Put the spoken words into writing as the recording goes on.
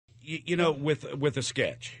you know, with a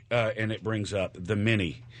sketch, and it brings up the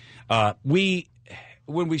mini.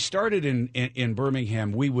 When we started in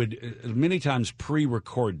Birmingham, we would many times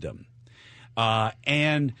pre-record them.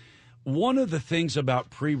 And one of the things about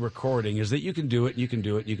pre-recording is that you can do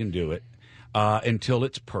it until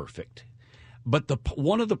it's perfect. But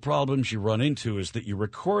one of the problems you run into is that you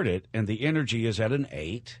record it and the energy is at an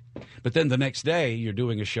 8, but then the next day you're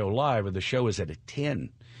doing a show live and the show is at a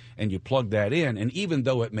 10, and you plug that in, and even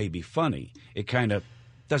though it may be funny, it kind of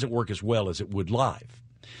doesn't work as well as it would live.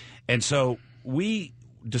 And so we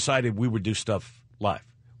decided we would do stuff live.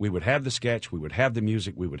 We would have the sketch, we would have the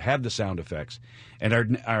music, we would have the sound effects,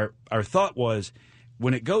 and our thought was,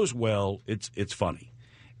 when it goes well, it's funny.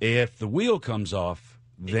 If the wheel comes off,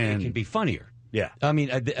 then it can be funnier. Yeah, I mean,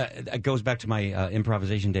 it goes back to my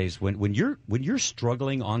improvisation days. When you're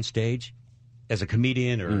struggling on stage as a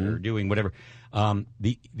comedian or doing whatever,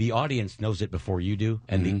 the audience knows it before you do,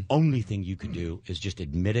 and the only thing you can do is just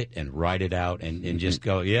admit it and write it out and just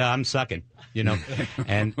go, yeah, I'm sucking, you know.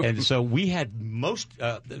 and so we had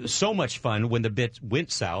so much fun when the bits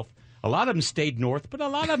went south. A lot of them stayed north, but a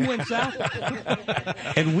lot of them went south.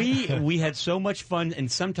 And we had so much fun, and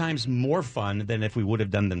sometimes more fun than if we would have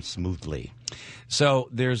done them smoothly. So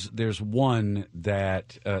there's one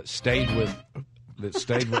that stayed with.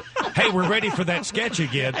 Hey, we're ready for that sketch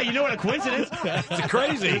again. Hey, you know what a coincidence? It's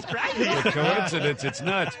crazy. It's crazy. A coincidence. It's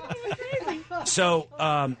nuts. So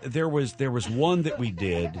there was one that we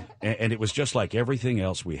did, and it was just like everything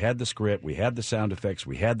else. We had the script, we had the sound effects,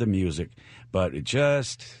 we had the music, but it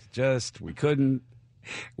just we couldn't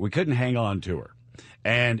hang on to her.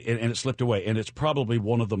 And it slipped away. And it's probably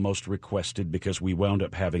one of the most requested because we wound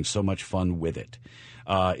up having so much fun with it.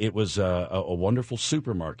 It was a wonderful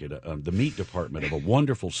supermarket, the meat department of a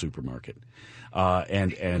wonderful supermarket.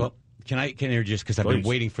 Well, can I interject, because I've been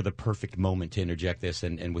waiting for the perfect moment to interject this,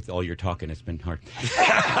 and with all your talking, it's been hard.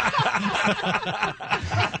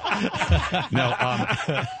 No,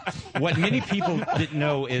 what many people didn't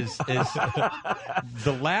know is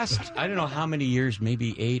the last, I don't know how many years,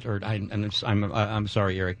 maybe 8 or I'm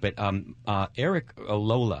sorry, Eric, but Eric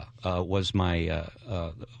Lola was my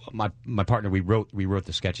partner. We wrote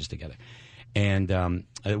the sketches together, and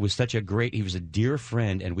it was such a great. He was a dear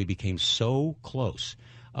friend, and we became so close.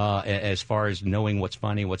 As far as knowing what's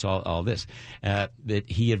funny, what's all this, that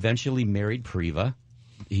he eventually married Priva.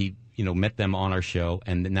 He met them on our show,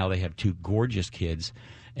 and now they have 2 gorgeous kids.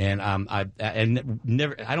 And I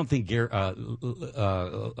don't think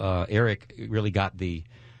Eric really got the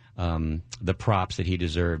props that he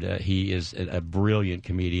deserved. He is a brilliant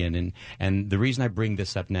comedian, and the reason I bring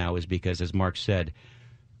this up now is because, as Mark said,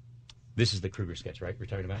 this is the Kruger sketch, right? We're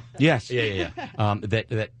talking about? Yes. Yeah.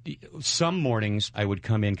 That some mornings I would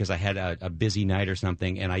come in because I had a busy night or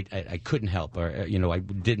something, and I couldn't help, or I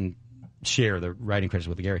didn't share the writing credits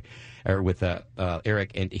with Gary or with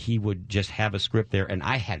Eric, and he would just have a script there, and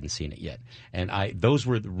I hadn't seen it yet, and those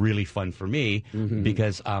were really fun for me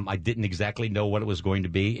because I didn't exactly know what it was going to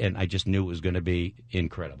be, and I just knew it was going to be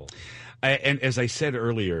incredible. And as I said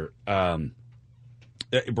earlier, Brian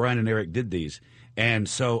and Eric did these. And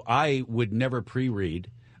so I would never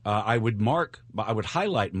pre-read. I would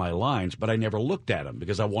highlight my lines, but I never looked at them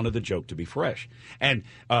because I wanted the joke to be fresh. And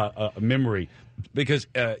memory, because,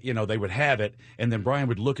 they would have it, and then Brian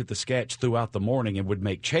would look at the sketch throughout the morning and would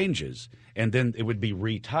make changes, and then it would be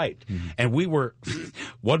retyped. And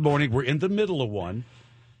one morning, we're in the middle of one,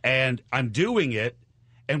 and I'm doing it,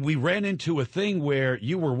 and we ran into a thing where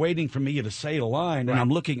you were waiting for me to say a line, and I'm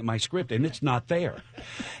looking at my script, and it's not there.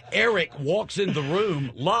 Eric walks in the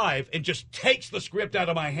room live and just takes the script out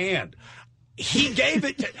of my hand. He gave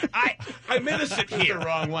it to... I'm innocent here. The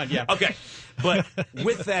wrong one, yeah. Okay. But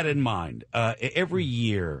with that in mind, every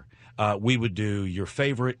year... we would do your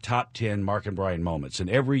favorite top 10 Mark and Brian moments. And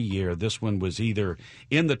every year, this one was either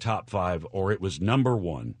in the top 5 or it was number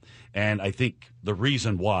 1. And I think the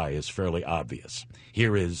reason why is fairly obvious.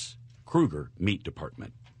 Here is Kruger Meat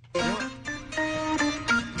Department.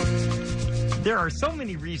 There are so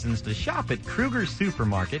many reasons to shop at Kruger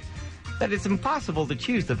Supermarket that it's impossible to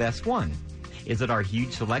choose the best one. Is it our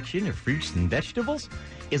huge selection of fruits and vegetables?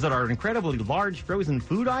 Is it our incredibly large frozen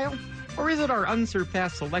food aisle? Or is it our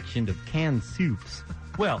unsurpassed selection of canned soups?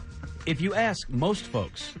 Well, if you ask most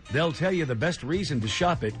folks, they'll tell you the best reason to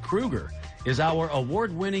shop at Kruger is our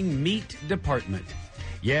award-winning meat department.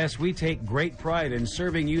 Yes, we take great pride in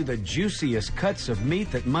serving you the juiciest cuts of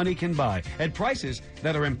meat that money can buy at prices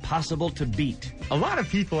that are impossible to beat. A lot of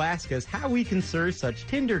people ask us how we can serve such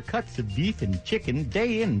tender cuts of beef and chicken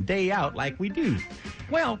day in and day out like we do.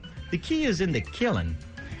 Well, the key is in the killing.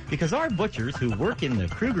 Because our butchers who work in the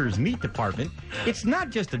Kruger's meat department, it's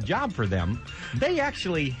not just a job for them. They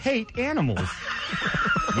actually hate animals.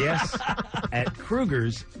 Yes, at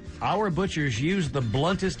Kruger's, our butchers use the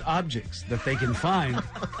bluntest objects that they can find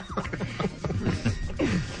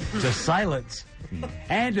to silence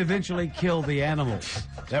and eventually kill the animals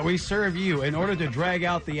that we serve you in order to drag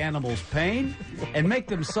out the animals' pain and make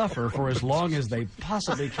them suffer for as long as they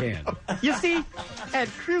possibly can. You see, at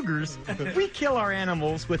Kruger's, we kill our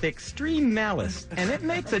animals with extreme malice, and it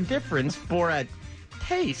makes a difference for a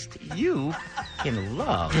taste you can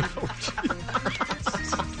love.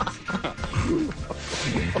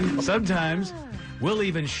 Sometimes we'll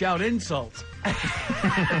even shout insults.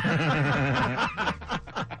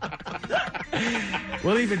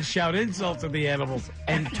 We'll even shout insults at the animals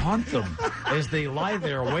and taunt them as they lie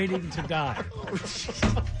there waiting to die.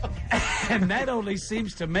 And that only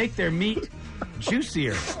seems to make their meat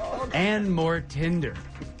juicier and more tender.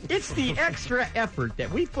 It's the extra effort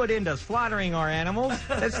that we put into slaughtering our animals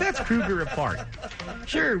that sets Kruger apart.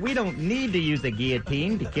 Sure, we don't need to use a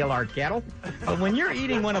guillotine to kill our cattle, but when you're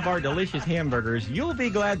eating one of our delicious hamburgers, you'll be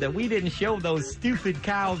glad that we didn't show those stupid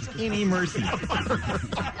cows any mercy.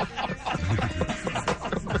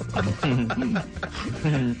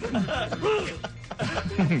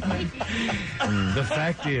 The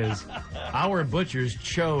fact is, our butchers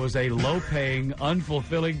chose a low-paying,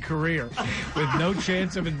 unfulfilling career with no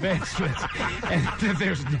chance of advancement, and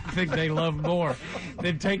there's nothing they love more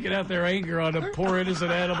than taking out their anger on a poor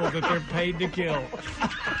innocent animal that they're paid to kill.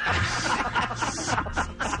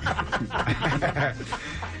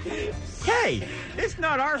 Hey, it's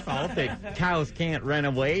not our fault that cows can't run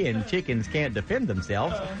away and chickens can't defend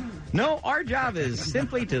themselves. No, our job is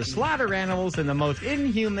simply to slaughter animals in the most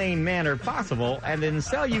inhumane manner possible and then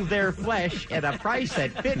sell you their flesh at a price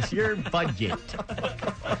that fits your budget.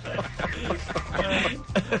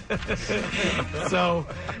 So,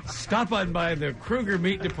 stop on by the Kruger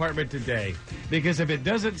Meat Department today, because if it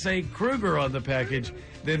doesn't say Kruger on the package,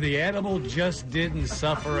 then the animal just didn't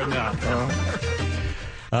suffer enough.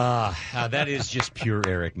 That is just pure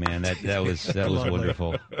Eric, man. That was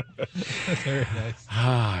wonderful. Very nice.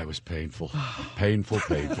 It was painful. Painful.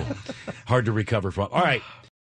 Hard to recover from. All right.